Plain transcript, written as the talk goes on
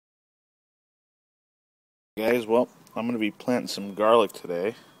Guys, well, I'm going to be planting some garlic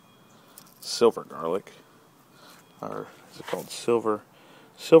today. Silver garlic. Or is it called silver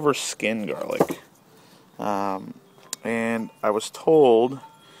skin garlic? And I was told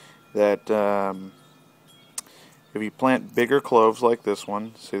that if you plant bigger cloves like this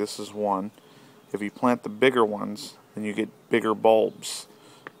one, see this is one, if you plant the bigger ones, then you get bigger bulbs.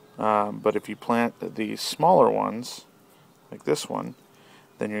 But if you plant the smaller ones, like this one,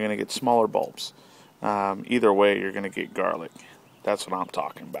 then you're going to get smaller bulbs. Either way, you're going to get garlic. That's what I'm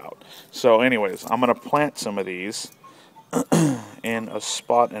talking about. So anyways, I'm going to plant some of these in a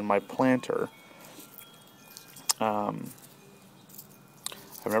spot in my planter. I've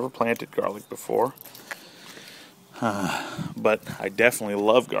never planted garlic before, but I definitely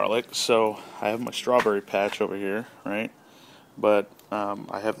love garlic. So I have my strawberry patch over here, right? But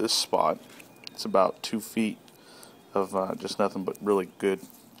I have this spot. It's about 2 feet of just nothing but really good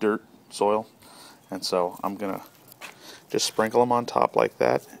dirt, soil. And so I'm going to just sprinkle them on top like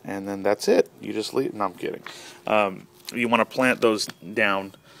that, and then that's it. You just leave. No, I'm kidding. You want to plant those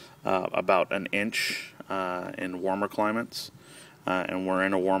down about an inch in warmer climates, and we're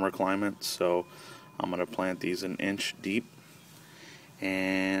in a warmer climate, so I'm going to plant these an inch deep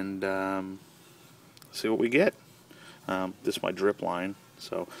and see what we get. This is my drip line,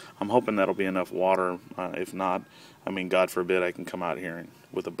 so I'm hoping that'll be enough water. If not, I mean, God forbid I can come out here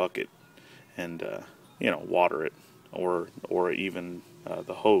with a bucket and water it, or even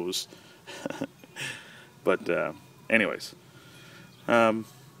the hose. But anyways,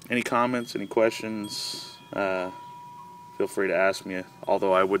 any comments, any questions, feel free to ask me,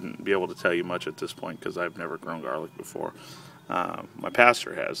 although I wouldn't be able to tell you much at this point because I've never grown garlic before. My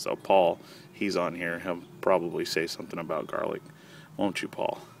pastor has, though. Paul, he's on here. He'll probably say something about garlic, won't you,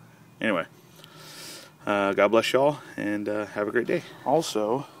 Paul? Anyway, God bless y'all, and have a great day.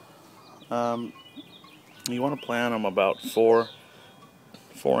 Also, you want to plant them about 4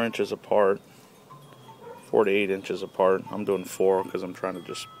 inches apart, 4 to 8 inches apart. I'm doing 4 because I'm trying to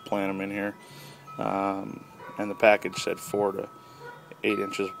just plant them in here. And the package said 4 to 8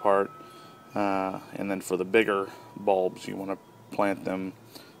 inches apart. And then for the bigger bulbs, you want to plant them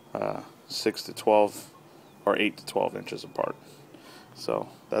 6 to 12 or 8 to 12 inches apart. So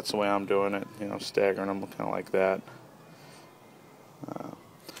that's the way I'm doing it, staggering them kind of like that.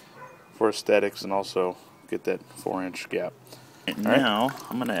 For aesthetics, and also get that 4-inch gap. And now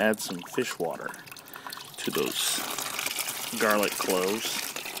I'm going to add some fish water to those garlic cloves.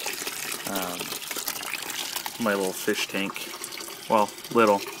 My little fish tank. Well,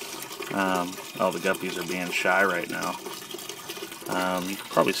 little. All the guppies are being shy right now. You can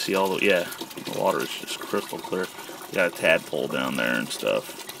probably see all the water is just crystal clear. Got a tadpole down there and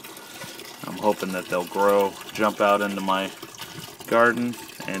stuff. I'm hoping that they'll grow, jump out into my garden,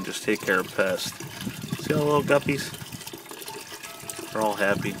 and just take care of pests. See all the little guppies? They're all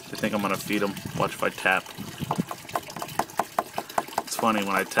happy. They think I'm going to feed them. Watch if I tap. It's funny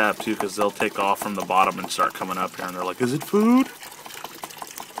when I tap too, because they'll take off from the bottom and start coming up here, and they're like, is it food?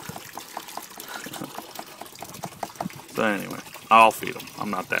 So anyway, I'll feed them.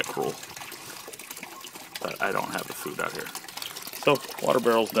 I'm not that cruel. But I don't have the food out here. So, water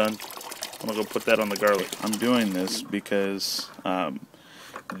barrel's done. I'm going to go put that on the garlic. I'm doing this because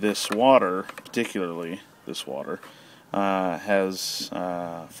this water, particularly this water, has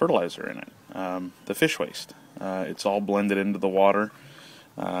fertilizer in it, the fish waste. It's all blended into the water,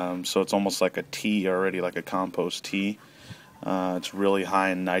 so it's almost like a tea already, like a compost tea. It's really high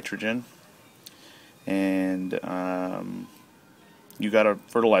in nitrogen, and you got to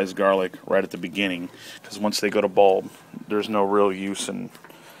fertilize garlic right at the beginning, because once they go to bulb, there's no real use in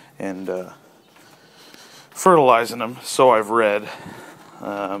fertilizing them, so I've read.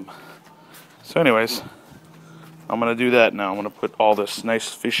 So anyways, I'm going to do that now. I'm going to put all this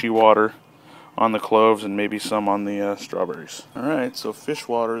nice fishy water on the cloves and maybe some on the strawberries. Alright, so fish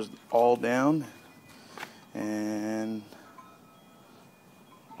water is all down and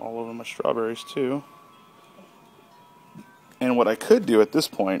all over my strawberries too. And what I could do at this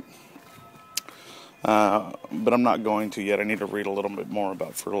point, but I'm not going to yet, I need to read a little bit more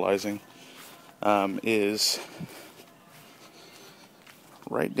about fertilizing, is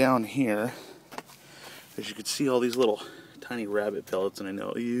right down here, as you can see all these little tiny rabbit pellets, and I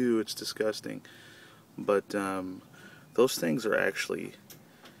know, ew, it's disgusting, but those things are actually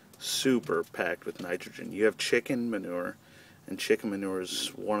super packed with nitrogen. You have chicken manure, and chicken manure is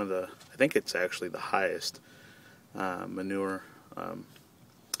one of the, I think it's actually the highest manure,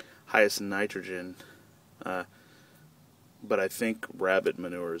 highest in nitrogen, but I think rabbit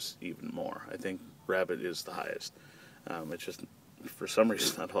manure is even more. I think rabbit is the highest. It's just, for some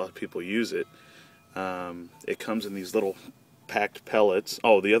reason, not a lot of people use it. It comes in these little packed pellets.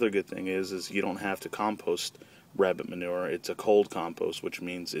 Oh, the other good thing is you don't have to compost rabbit manure. It's a cold compost, which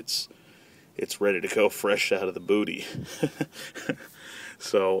means it's ready to go fresh out of the booty.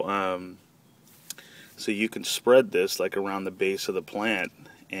 So so you can spread this like around the base of the plant,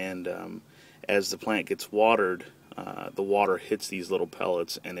 and as the plant gets watered, the water hits these little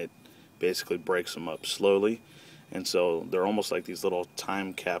pellets and it basically breaks them up slowly. And so they're almost like these little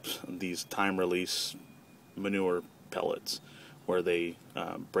time caps, these time release manure pellets, where they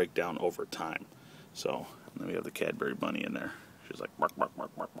break down over time. So then we have the Cadbury bunny in there. She's like bark, bark,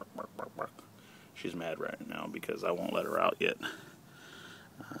 bark, bark, bark, bark, bark, bark. She's mad right now because I won't let her out yet.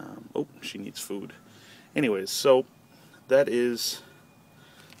 Oh, she needs food. Anyways, so that is,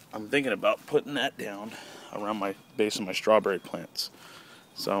 I'm thinking about putting that down around my base of my strawberry plants.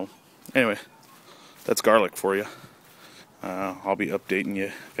 So anyway, that's garlic for you. I'll be updating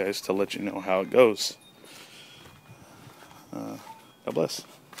you guys to let you know how it goes. God bless.